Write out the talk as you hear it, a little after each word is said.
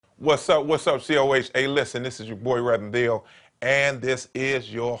What's up? What's up, COH? Hey, listen, this is your boy Reverend Dale, and this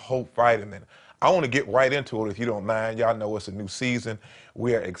is your Hope Vitamin. I want to get right into it if you don't mind. Y'all know it's a new season.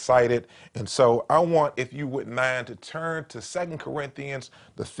 We are excited. And so I want, if you wouldn't mind, to turn to 2 Corinthians,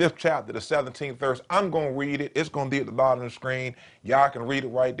 the 5th chapter, the 17th verse. I'm going to read it. It's going to be at the bottom of the screen. Y'all can read it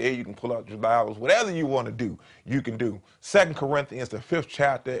right there. You can pull out your Bibles. Whatever you want to do, you can do. 2 Corinthians, the 5th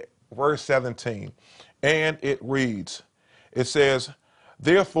chapter, verse 17. And it reads, it says,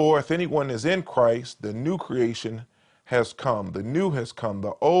 therefore, if anyone is in Christ, the new creation has come. The new has come.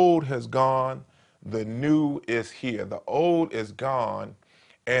 The old has gone. The new is here. The old is gone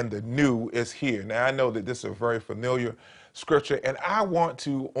and the new is here. Now, I know that this is a very familiar scripture, and I want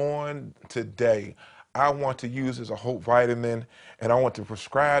to, on today, I want to use as a hope vitamin, and I want to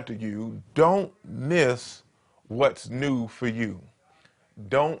prescribe to you, don't miss what's new for you.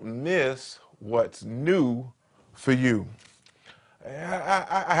 Don't miss what's new for you.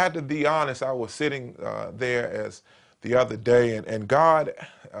 I had to be honest. I was sitting there as the other day, and God,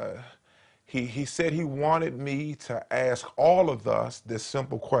 he said he wanted me to ask all of us this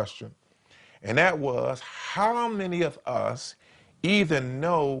simple question. And that was, how many of us even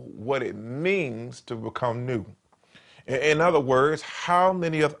know what it means to become new? In other words, how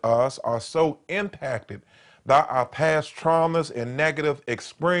many of us are so impacted by our past traumas and negative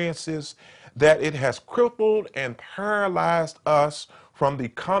experiences that it has crippled and paralyzed us from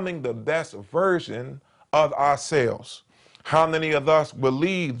becoming the best version of ourselves? How many of us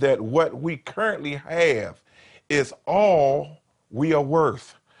believe that what we currently have is all we are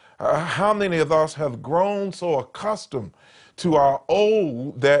worth? How many of us have grown so accustomed to our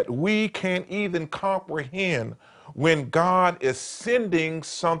old that we can't even comprehend when God is sending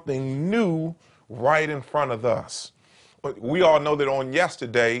something new right in front of us? We all know that on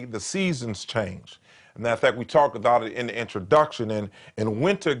yesterday, the seasons changed. As a matter of fact, we talked about it in the introduction, and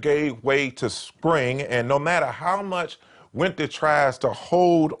winter gave way to spring, and no matter how much winter tries to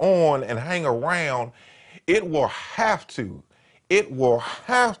hold on and hang around, it will have to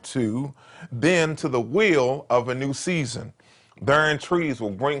bend to the will of a new season. Barren trees will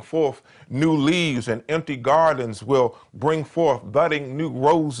bring forth new leaves, and empty gardens will bring forth budding new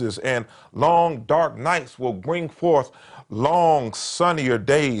roses, and long dark nights will bring forth long sunnier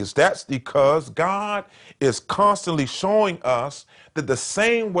days. That's because God is constantly showing us that the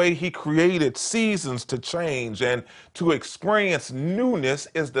same way he created seasons to change and to experience newness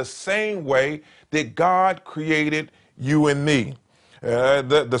is the same way that God created you and me.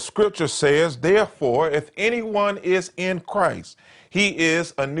 The scripture says, therefore, if anyone is in Christ, he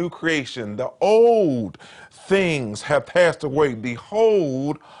is a new creation. The old things have passed away.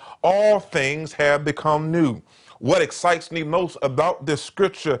 Behold, all things have become new. What excites me most about this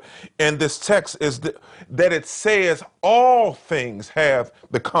scripture and this text is that it says all things have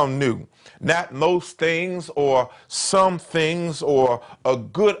become new. Not most things or some things or a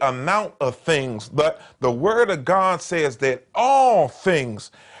good amount of things, but the word of God says that all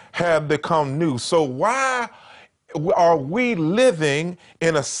things have become new. So why are we living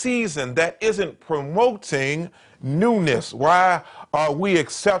in a season that isn't promoting newness? Why are we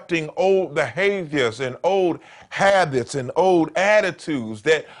accepting old behaviors and old habits and old attitudes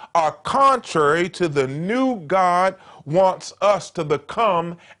that are contrary to the new God wants us to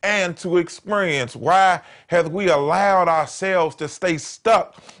become and to experience? Why have we allowed ourselves to stay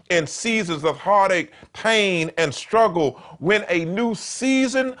stuck in seasons of heartache, pain, and struggle when a new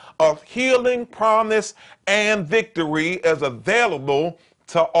season of healing, promise, and victory is available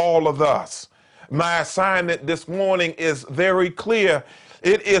to all of us? My assignment this morning is very clear.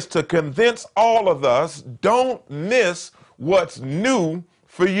 It is to convince all of us, don't miss what's new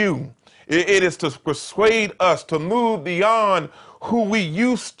for you. It is to persuade us to move beyond who we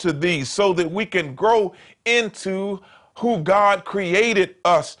used to be so that we can grow into who God created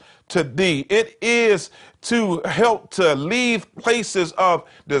us to be. It is to help to leave places of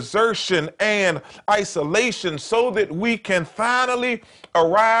desertion and isolation so that we can finally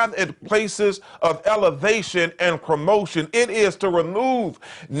arrive at places of elevation and promotion. It is to remove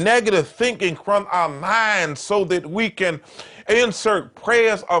negative thinking from our minds so that we can insert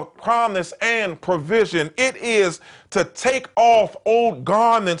prayers of promise and provision. It is to take off old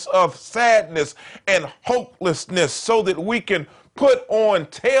garments of sadness and hopelessness so that we can put on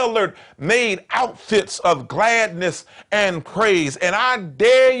tailored made outfits of gladness and praise. And I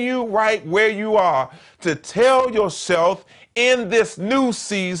dare you right where you are to tell yourself in this new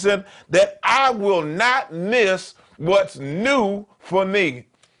season that I will not miss what's new for me.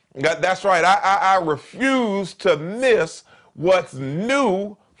 That's right. I refuse to miss what's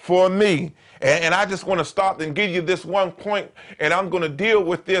new for me. And I just want to stop and give you this one point, and I'm going to deal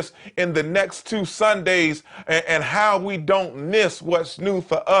with this in the next 2 Sundays, and how we don't miss what's new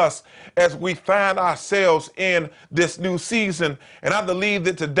for us as we find ourselves in this new season. And I believe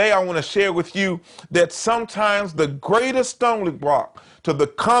that today I want to share with you that sometimes the greatest stumbling block to the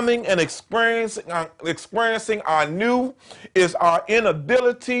coming and experiencing our new is our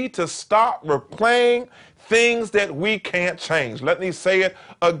inability to stop replaying things that we can't change. Let me say it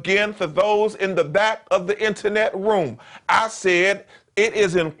again for those in the back of the internet room. I said it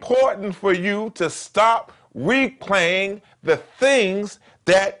is important for you to stop replaying the things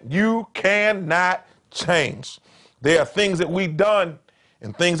that you cannot change. There are things that we've done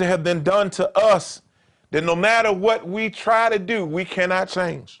and things that have been done to us that no matter what we try to do, we cannot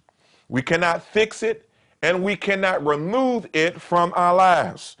change. We cannot fix it, and we cannot remove it from our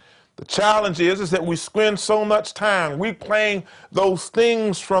lives. The challenge is that we spend so much time replaying those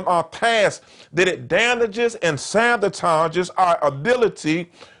things from our past that it damages and sabotages our ability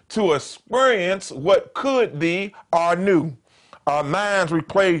to experience what could be our new. Our minds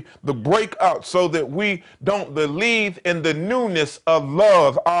replay the breakup so that we don't believe in the newness of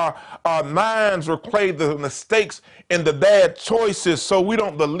love. Our minds replay the mistakes and the bad choices so we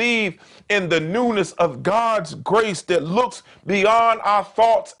don't believe in the newness of God's grace that looks beyond our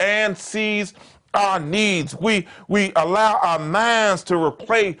thoughts and sees our needs. We allow our minds to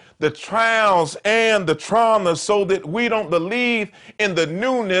replay the trials and the traumas so that we don't believe in the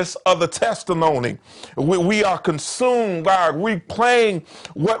newness of the testimony. We are consumed by replaying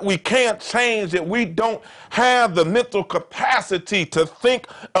what we can't change, that we don't have the mental capacity to think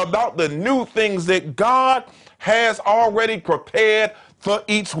about the new things that God has already prepared for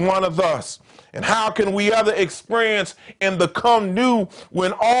each one of us. And how can we ever experience and become new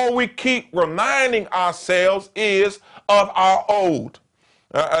when all we keep reminding ourselves is of our old?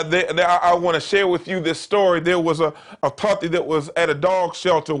 I want to share with you this story. There was a puppy that was at a dog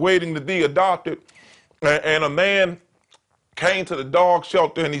shelter waiting to be adopted. And a man came to the dog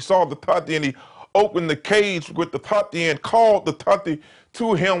shelter and he saw the puppy and he opened the cage with the puppy and called the puppy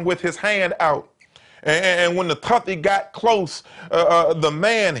to him with his hand out. And when the puppy got close, the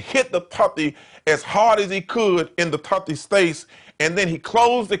man hit the puppy as hard as he could in the puppy's face, and then he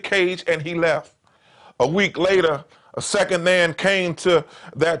closed the cage and he left. A week later, a second man came to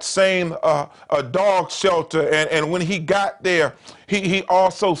that same dog shelter, and when he got there, he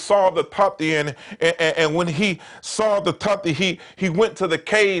also saw the puppy, and when he saw the puppy, he went to the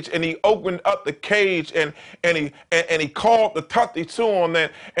cage and he opened up the cage and he called the puppy to him,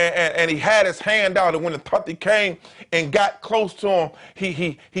 and he had his hand out, and when the puppy came and got close to him,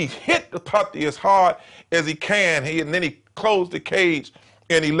 he hit the puppy as hard as he can, and then he closed the cage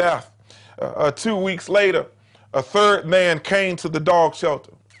and he left. 2 weeks later, a third man came to the dog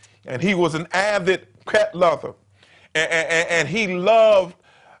shelter, and he was an avid pet lover, and he loved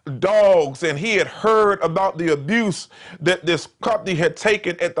dogs, and he had heard about the abuse that this puppy had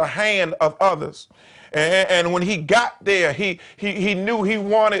taken at the hand of others. And when he got there, he knew he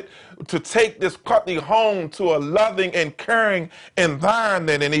wanted to take this puppy home to a loving and caring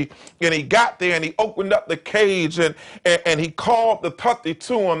environment. And he got there and he opened up the cage and he called the puppy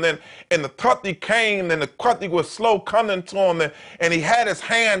to him. And the puppy came, and the puppy was slow coming to him. And he had his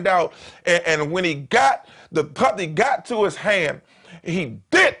hand out. And when the puppy got to his hand, he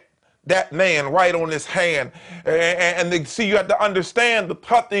bit that man right on his hand. And see, you have to understand, the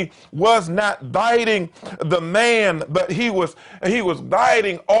puppy was not biting the man, but he was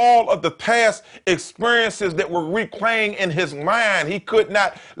biting all of the past experiences that were replaying in his mind. He could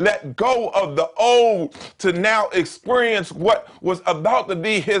not let go of the old to now experience what was about to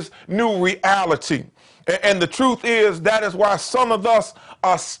be his new reality. And the truth is, that is why some of us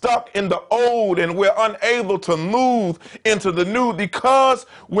are stuck in the old and we're unable to move into the new, because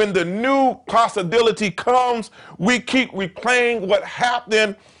when the new possibility comes, we keep replaying what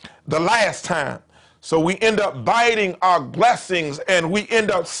happened the last time. So we end up biting our blessings and we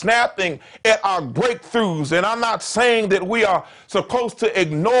end up snapping at our breakthroughs. And I'm not saying that we are supposed to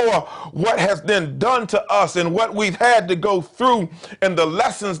ignore what has been done to us and what we've had to go through and the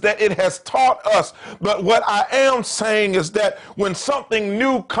lessons that it has taught us. But what I am saying is that when something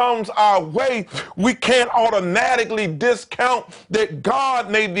new comes our way, we can't automatically discount that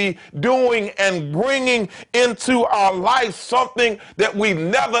God may be doing and bringing into our life something that we've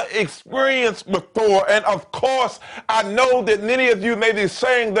never experienced before. for. And of course, I know that many of you may be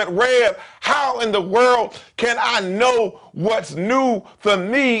saying that, Rev, how in the world can I know what's new for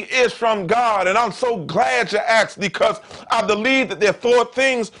me is from God? And I'm so glad you asked, because I believe that there are 4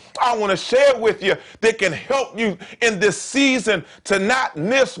 things I want to share with you that can help you in this season to not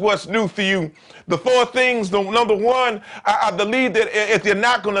miss what's new for you. The 4 things, number 1, I believe that if you're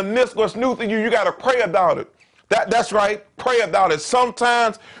not going to miss what's new for you, you got to pray about it. That's right. Pray about it.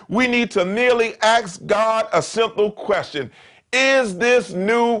 Sometimes we need to merely ask God a simple question. Is this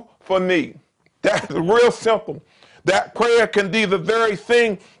new for me? That's real simple. That prayer can be the very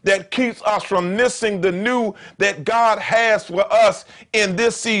thing that keeps us from missing the new that God has for us in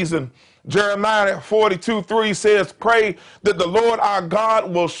this season. Jeremiah 42:3 says, pray that the Lord our God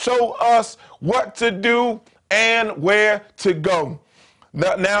will show us what to do and where to go.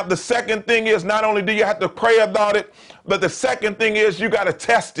 Now, the second thing is, not only do you have to pray about it, but the second thing is you got to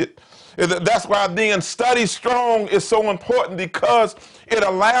test it. That's why being study strong is so important, because it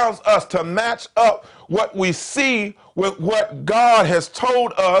allows us to match up what we see with what God has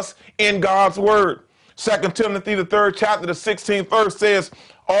told us in God's word. 2 Timothy, the 3rd chapter, the 16th verse says,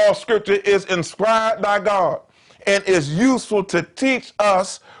 all scripture is inspired by God and is useful to teach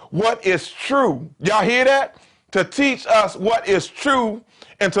us what is true. Y'all hear that? To teach us what is true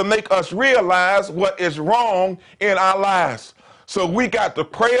and to make us realize what is wrong in our lives. So we got to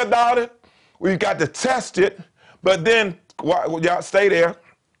pray about it. We got to test it. But then, y'all stay there.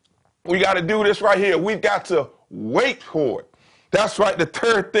 We got to do this right here. We've got to wait for it. That's right. The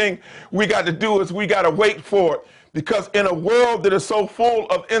third thing we got to do is we got to wait for it. Because in a world that is so full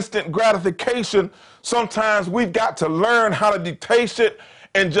of instant gratification, sometimes we've got to learn how to be patient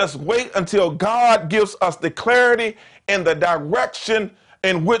and just wait until God gives us the clarity and the direction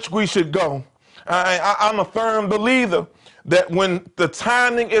in which we should go. I'm a firm believer that when the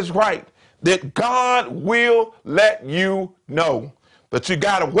timing is right, that God will let you know. But you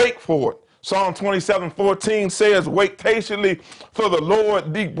got to wait for it. Psalm 27:14 says, wait patiently for the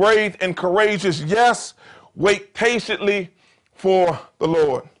Lord, be brave and courageous. Yes, wait patiently for the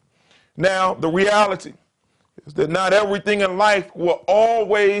Lord. Now, the reality is that not everything in life will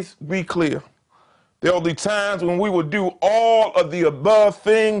always be clear. There will be times when we will do all of the above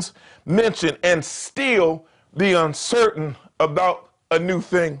things mentioned and still be uncertain about a new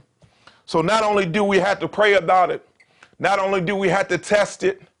thing. So not only do we have to pray about it, not only do we have to test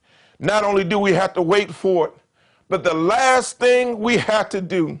it, not only do we have to wait for it, but the last thing we have to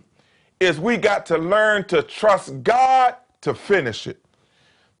do is we got to learn to trust God to finish it.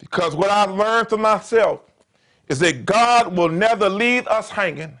 Because what I've learned for myself is that God will never leave us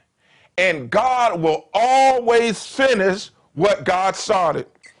hanging, and God will always finish what God started.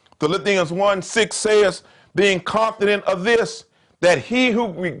 Philippians 1:6 says, being confident of this, that he who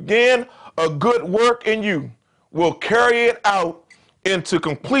began a good work in you will carry it out into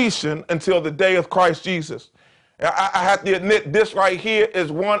completion until the day of Christ Jesus. I have to admit, this right here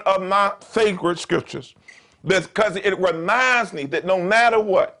is one of my favorite scriptures, because it reminds me that no matter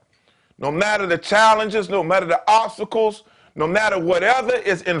what, no matter the challenges, no matter the obstacles, no matter whatever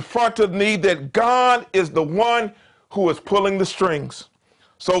is in front of me, that God is the one who is pulling the strings.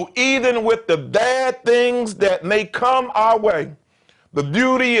 So even with the bad things that may come our way, the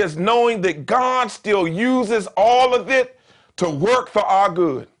beauty is knowing that God still uses all of it to work for our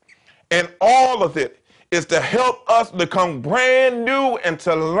good. And all of it is to help us become brand new and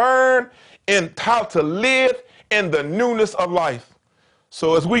to learn in how to live in the newness of life.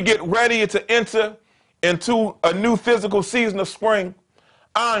 So as we get ready to enter into a new physical season of spring,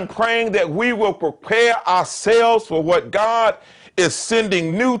 I'm praying that we will prepare ourselves for what God is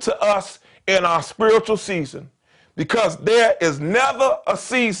sending new to us in our spiritual season. Because there is never a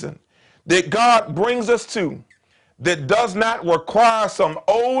season that God brings us to that does not require some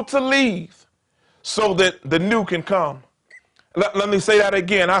old to leave so that the new can come. Let me say that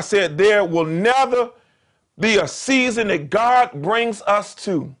again. I said there will never be a season that God brings us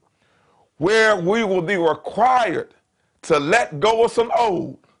to where we will be required to let go of some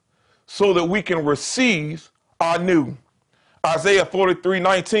old so that we can receive our new. Isaiah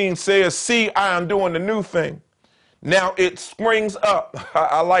 43:19 says, see, I am doing the new thing. Now it springs up.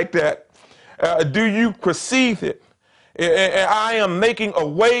 I like that. Do you perceive it? I am making a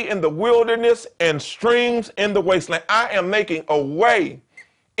way in the wilderness and streams in the wasteland. I am making a way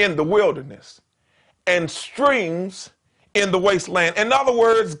in the wilderness and streams in the wasteland. In other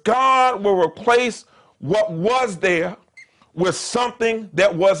words, God will replace what was there with something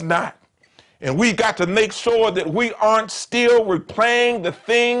that was not. And we got to make sure that we aren't still replaying the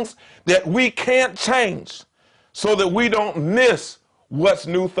things that we can't change so that we don't miss what's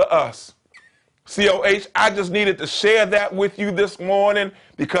new for us. COH, I just needed to share that with you this morning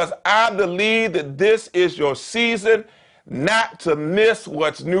because I believe that this is your season not to miss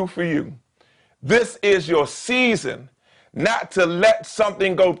what's new for you. This is your season not to let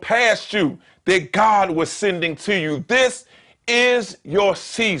something go past you that God was sending to you. This is your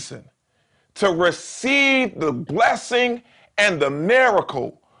season to receive the blessing and the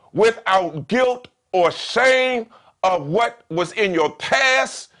miracle without guilt or shame of what was in your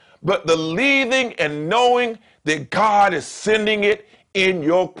past, but believing and knowing that God is sending it in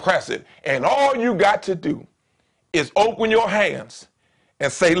your present. And all you got to do is open your hands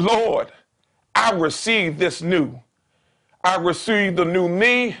and say, Lord, I receive this new. I receive the new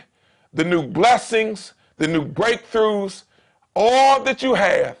me, the new blessings, the new breakthroughs, all that you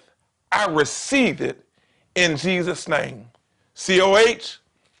have. I receive it in Jesus' name. COH,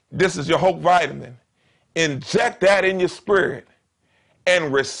 this is your Hope Vitamin. Inject that in your spirit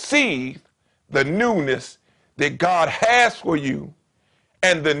and receive the newness that God has for you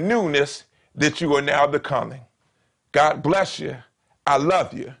and the newness that you are now becoming. God bless you. I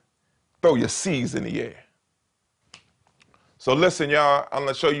love you. Throw your seeds in the air. So listen, y'all, I'm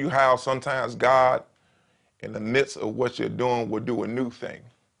going to show you how sometimes God, in the midst of what you're doing, will do a new thing.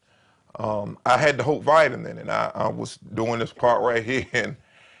 I had the Hope Vitamin, and I was doing this part right here,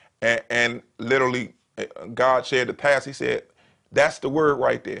 and literally God shared the past. He said, that's the word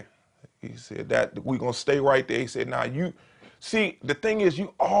right there. He said that we're going to stay right there. He said, now you, see, the thing is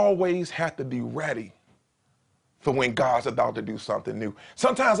you always have to be ready for when God's about to do something new.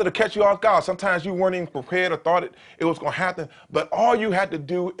 Sometimes it'll catch you off guard. Sometimes you weren't even prepared or thought it was going to happen, but all you had to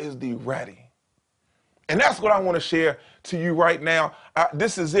do is be ready. And that's what I want to share to you right now.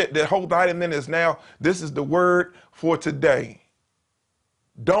 This is it. The Hope Vitamin is now, this is the word for today.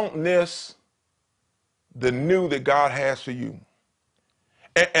 Don't miss the new that God has for you.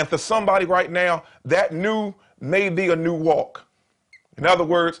 And for somebody right now, that new may be a new walk. In other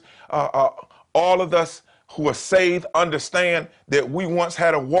words, all of us who are saved understand that we once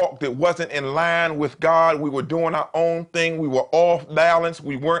had a walk that wasn't in line with God. We were doing our own thing. We were off balance.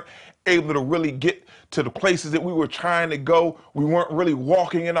 We weren't able to really get to the places that we were trying to go. We weren't really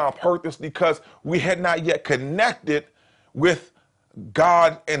walking in our purpose because we had not yet connected with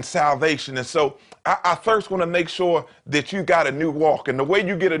God and salvation. And so I first want to make sure that you got a new walk. And the way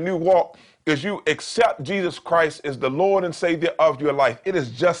you get a new walk is you accept Jesus Christ as the Lord and Savior of your life. It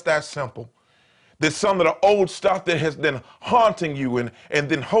is just that simple. That some of the old stuff that has been haunting you and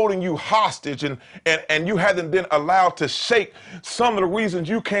then holding you hostage and you haven't been allowed to shake. Some of the reasons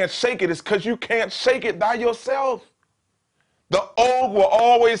you can't shake it is because you can't shake it by yourself. The old will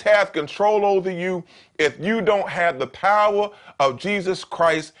always have control over you if you don't have the power of Jesus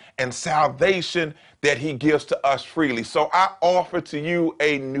Christ and salvation that he gives to us freely. So I offer to you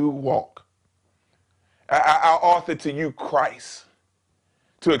a new walk. I offer to you Christ.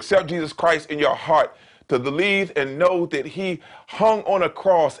 To accept Jesus Christ in your heart, to believe and know that he hung on a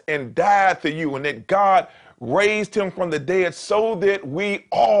cross and died for you and that God raised him from the dead so that we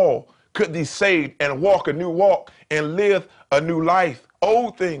all could be saved and walk a new walk and live a new life.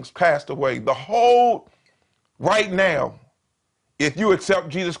 Old things passed away. Behold, right now, if you accept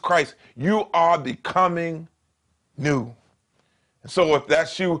Jesus Christ, you are becoming new. So if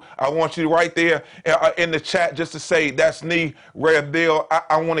that's you, I want you right there in the chat just to say, that's me, Red Bill.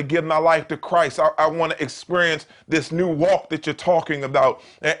 I want to give my life to Christ. I want to experience this new walk that you're talking about.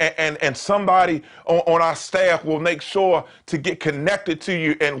 And somebody on our staff will make sure to get connected to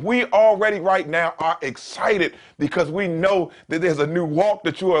you. And we already right now are excited because we know that there's a new walk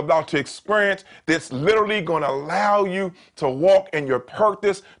that you are about to experience that's literally going to allow you to walk in your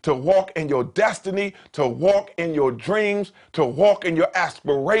purpose, to walk in your destiny, to walk in your dreams, to walk in your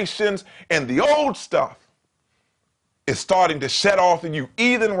aspirations, and the old stuff is starting to shed off of you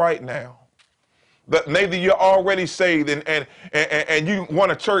even right now. But maybe you're already saved and you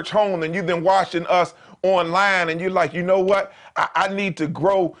want a church home and you've been watching us online and you're like, you know what? I need to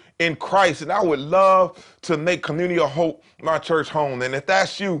grow in Christ and I would love to make Community of Hope my church home. And if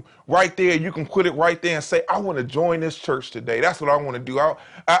that's you right there, you can put it right there and say, I want to join this church today. That's what I want to do. I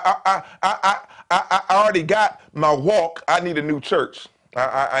already got my walk. I need a new church.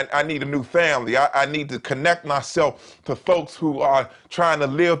 I need a new family. I need to connect myself to folks who are trying to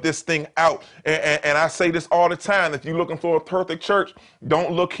live this thing out. And I say this all the time. If you're looking for a perfect church,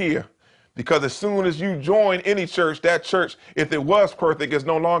 don't look here. Because as soon as you join any church, that church, if it was perfect, is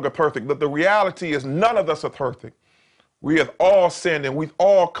no longer perfect. But the reality is none of us are perfect. We have all sinned and we've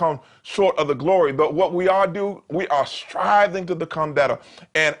all come short of the glory. But what we are we are striving to become better.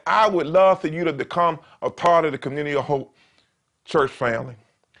 And I would love for you to become a part of the Community of Hope church family.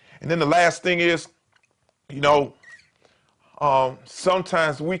 And then the last thing is, you know,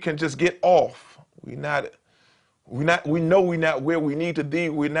 sometimes we can just get off. We know we're not where we need to be.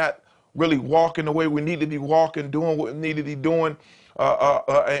 We're not really walking the way we need to be walking, doing what we need to be doing,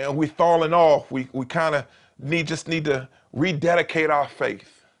 and we're falling off. We kind of just need to rededicate our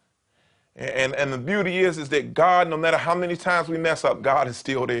faith. And the beauty is that God, no matter how many times we mess up, God is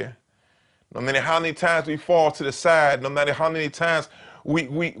still there. No matter how many times we fall to the side, no matter how many times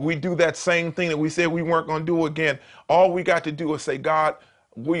we do that same thing that we said we weren't going to do again, all we got to do is say, God,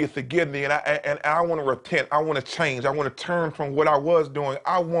 will you forgive me? And I want to repent. I want to change. I want to turn from what I was doing.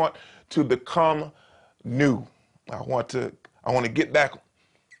 I want to become new. I want to get back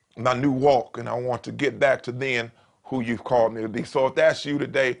my new walk, and I want to get back to then who you've called me to be. So if that's you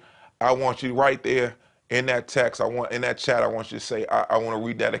today, I want you right there in that text, in that chat, I want you to say, I want to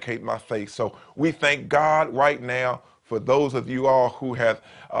rededicate my faith. So we thank God right now for those of you all who have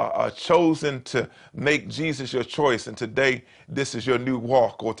chosen to make Jesus your choice. And today, this is your new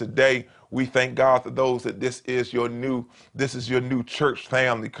walk. Or today, we thank God for those that this is your new church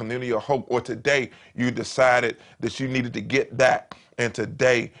family, community of hope. Or today, you decided that you needed to get back. And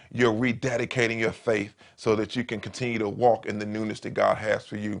today, you're rededicating your faith so that you can continue to walk in the newness that God has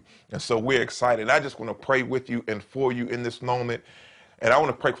for you. And so we're excited. I just want to pray with you and for you in this moment. And I want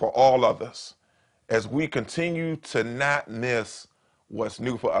to pray for all of us as we continue to not miss what's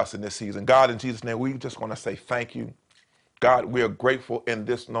new for us in this season. God, in Jesus' name, we just want to say thank you. God, we are grateful in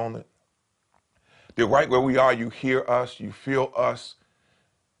this moment. That right where we are, you hear us, you feel us.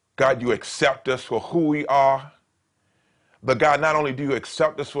 God, you accept us for who we are. But God, not only do you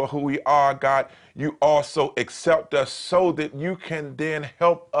accept us for who we are, God, you also accept us so that you can then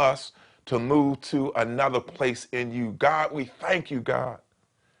help us to move to another place in you. God, we thank you, God,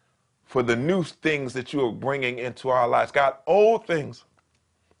 for the new things that you are bringing into our lives. God, old things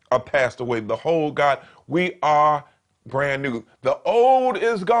are passed away. Behold, God, we are brand new. The old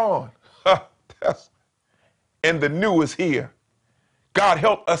is gone, and the new is here. God,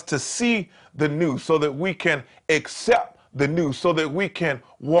 help us to see the new so that we can accept the new, so that we can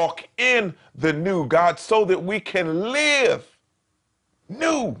walk in the new, God, so that we can live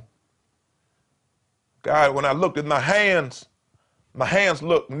new. God, when I looked at my hands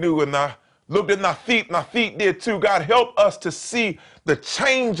looked new, and I looked at my feet did too. God, help us to see the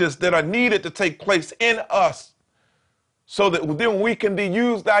changes that are needed to take place in us so that then we can be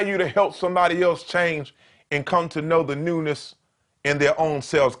used by you to help somebody else change and come to know the newness in their own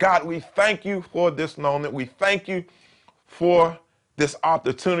selves. God, we thank you for this moment. We thank you for this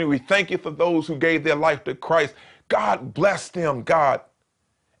opportunity. We thank you for those who gave their life to Christ. God, bless them, God.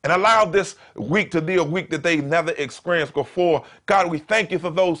 And allow this week to be a week that they never experienced before. God, we thank you for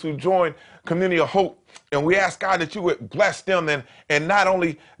those who joined Community of Hope. And we ask, God, that you would bless them. And not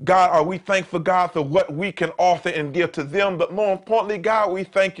only, God, are we thankful, God, for what we can offer and give to them, but more importantly, God, we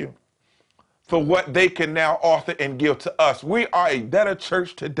thank you for what they can now offer and give to us. We are a better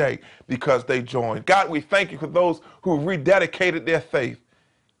church today because they joined. God, we thank you for those who rededicated their faith.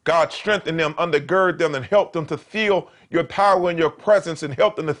 God, strengthen them, undergird them, and help them to feel your power and your presence, and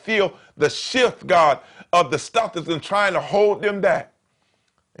help them to feel the shift, God, of the stuff that's been trying to hold them back.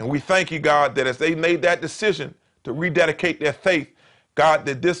 And we thank you, God, that as they made that decision to rededicate their faith, God,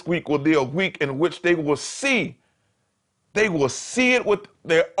 that this week will be a week in which they will see it with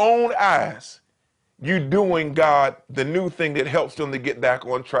their own eyes. You doing, God, the new thing that helps them to get back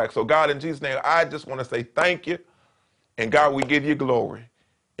on track. So, God, in Jesus' name, I just want to say thank you. And, God, we give you glory.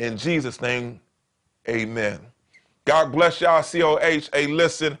 In Jesus' name, amen. God bless y'all, COH. Hey,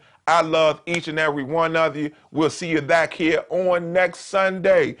 listen, I love each and every one of you. We'll see you back here on next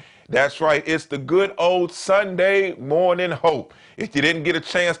Sunday. That's right. It's the good old Sunday morning hope. If you didn't get a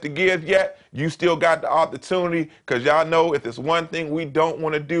chance to give yet, you still got the opportunity, because y'all know if there's one thing we don't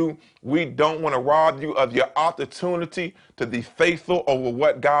want to do, we don't want to rob you of your opportunity to be faithful over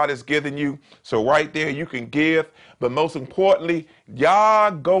what God has given you. So right there, you can give. But most importantly,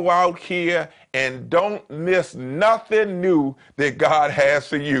 y'all go out here and don't miss nothing new that God has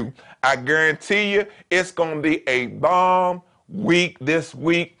for you. I guarantee you it's going to be a bomb week this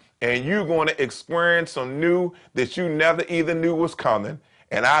week. And you're going to experience some new that you never even knew was coming.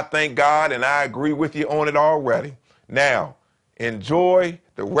 And I thank God, and I agree with you on it already. Now, enjoy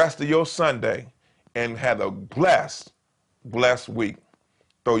the rest of your Sunday and have a blessed week.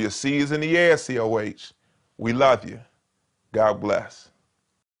 Throw your seeds in the air, COH. We love you. God bless.